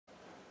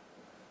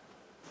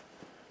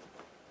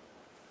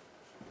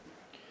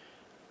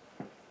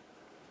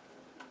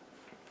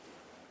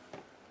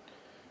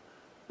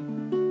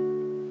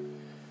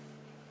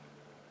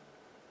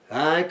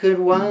I could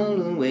while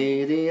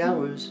away the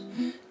hours,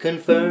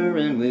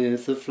 conferring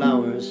with the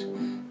flowers,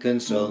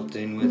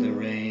 consulting with the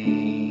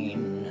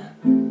rain.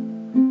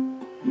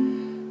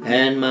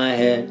 And my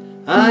head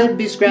I'd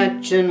be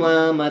scratching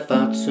while my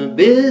thoughts were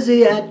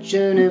busy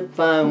hatching, if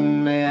I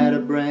only had a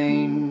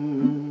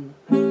brain.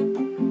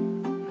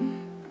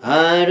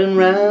 I'd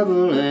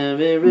unravel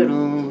every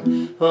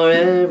riddle for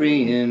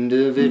every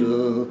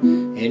individual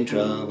in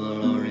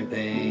trouble or in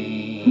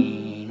pain.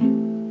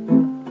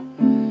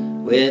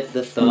 With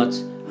the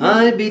thoughts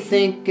I'd be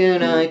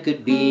thinking I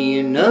could be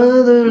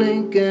another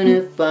Lincoln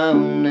if I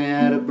only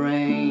had a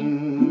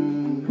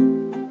brain.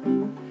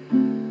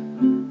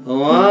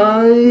 Oh,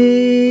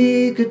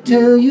 I could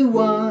tell you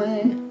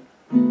why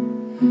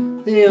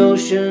the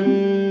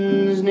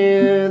ocean's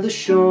near the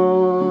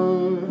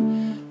shore.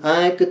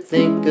 I could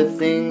think of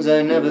things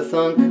I never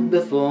thunk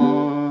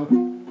before,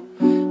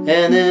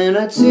 and then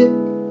I'd sit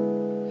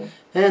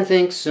and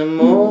think some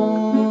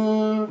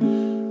more.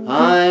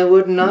 I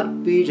would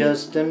not be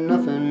just a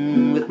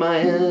nothing with my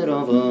head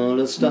all full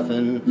of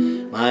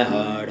stuffing, my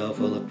heart all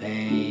full of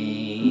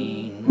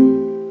pain.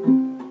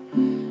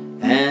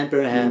 And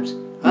perhaps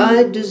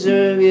I'd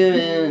deserve you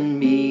and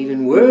be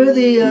even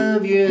worthy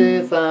of you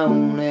if I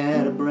only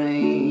had a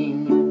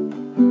brain.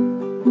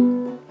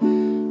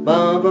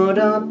 Ba ba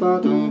da ba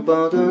dum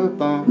ba da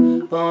ba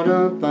ba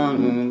da ba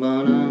dum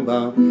ba da ba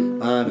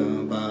ba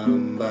dum ba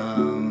dum ba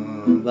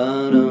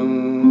ba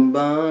dum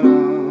ba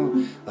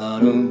dum ba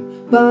dum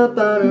ba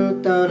ba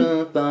da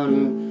da ba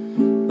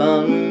dum ba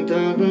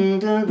da dum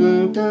da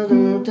dum da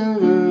dum da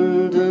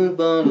dum da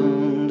ba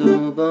dum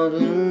da ba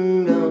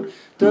dum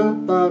da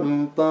ba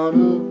dum ba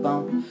dum ba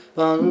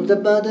ba da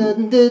ba da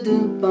da da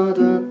ba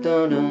da da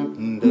da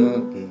da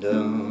da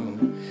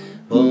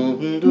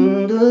bum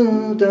dum da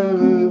da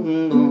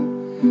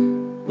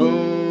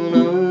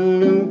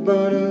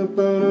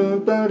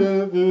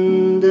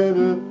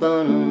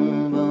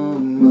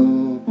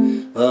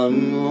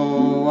bum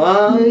oh,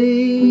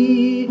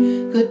 I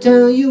could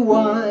tell you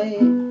why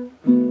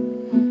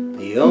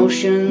the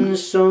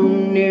ocean's so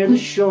near the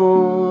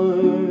shore.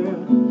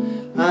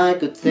 I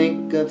could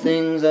think of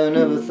things I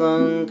never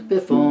thunk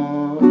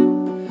before,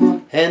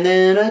 and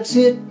then I'd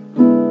sit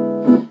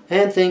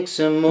and think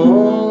some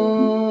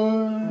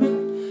more.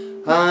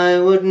 I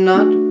would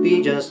not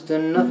be just a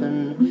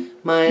nothing,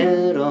 my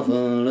head all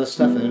full of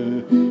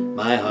stuffing,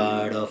 my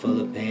heart all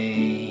full of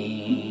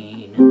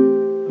pain.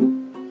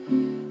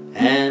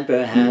 And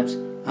perhaps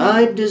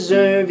I'd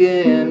deserve you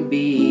and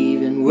be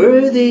even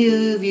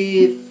worthy of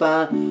you if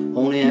I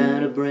only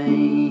had a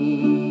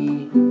brain.